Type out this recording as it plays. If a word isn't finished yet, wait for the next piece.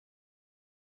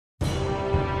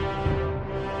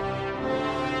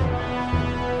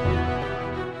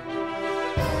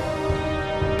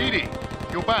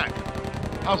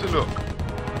How's it look?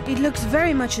 It looks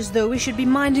very much as though we should be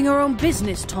minding our own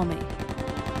business, Tommy.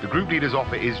 The group leader's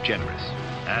offer is generous.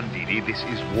 And, Dee Dee, this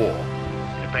is war.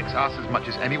 It affects us as much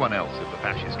as anyone else if the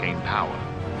fascists gain power.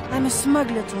 I'm a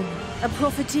smuggler, Tommy. A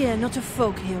profiteer, not a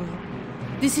folk hero.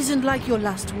 This isn't like your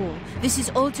last war. This is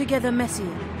altogether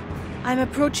messier. I'm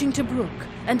approaching Tobruk,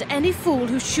 and any fool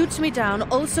who shoots me down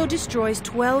also destroys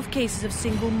 12 cases of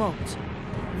single malt.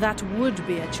 That would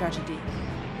be a tragedy.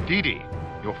 Dee Dee,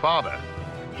 your father,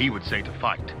 he would say to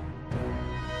fight.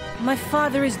 My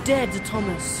father is dead,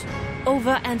 Thomas.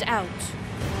 Over and out.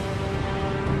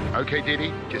 Okay, Dee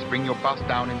Dee, just bring your bus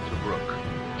down into the brook.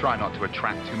 Try not to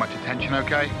attract too much attention,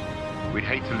 okay? We'd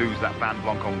hate to lose that Van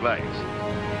Blanc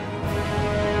Anglaise.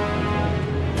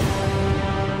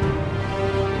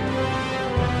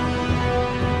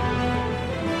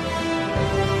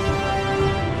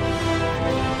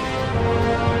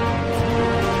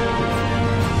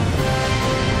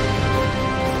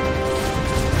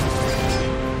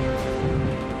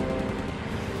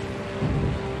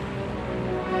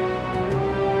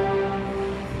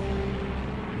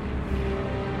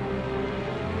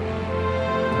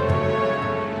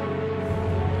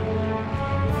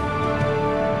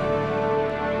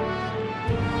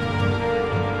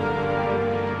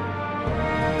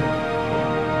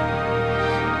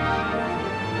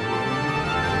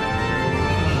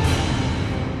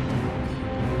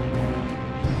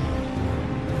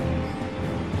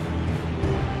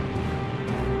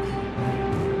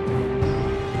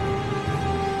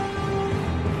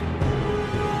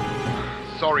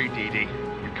 Sorry, Dee Dee.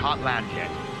 You can't land yet.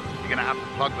 You're gonna have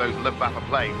to plug those Luftwaffe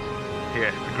planes.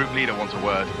 Here, the group leader wants a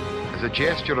word. As a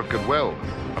gesture of goodwill,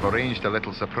 I've arranged a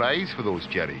little surprise for those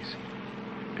Jerrys.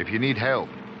 If you need help,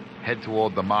 head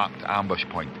toward the marked ambush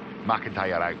point.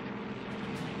 McIntyre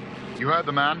out. You heard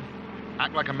the man.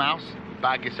 Act like a mouse,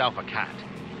 bag yourself a cat.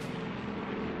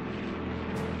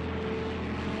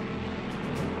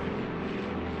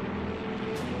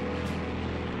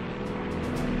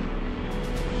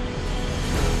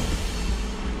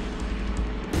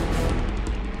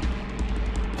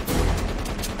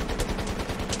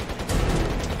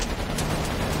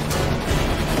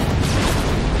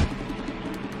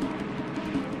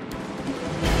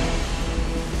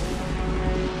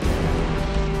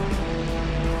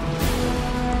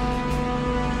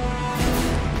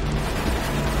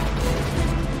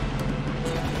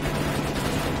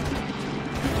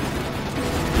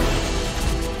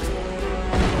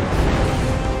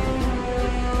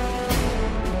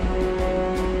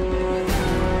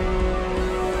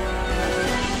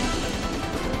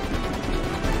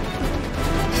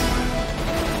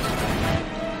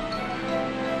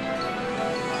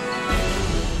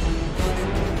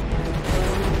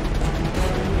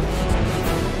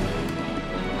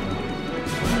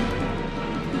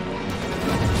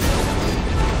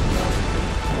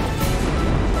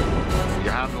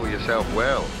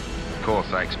 Well. Of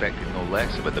course, I expected no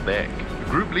less about the Beck. The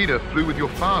group leader flew with your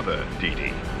father, Dee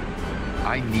Dee.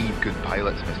 I need good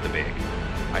pilots, Mr. Beck.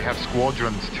 I have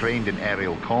squadrons trained in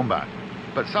aerial combat,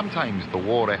 but sometimes the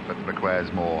war effort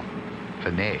requires more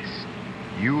finesse.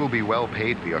 You will be well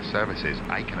paid for your services,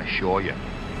 I can assure you.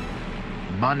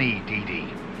 Money, Dee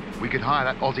Dee. We could hire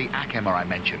that Aussie Ackhemmer I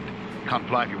mentioned. Can't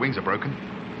fly if your wings are broken.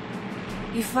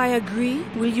 If I agree,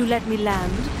 will you let me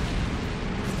land?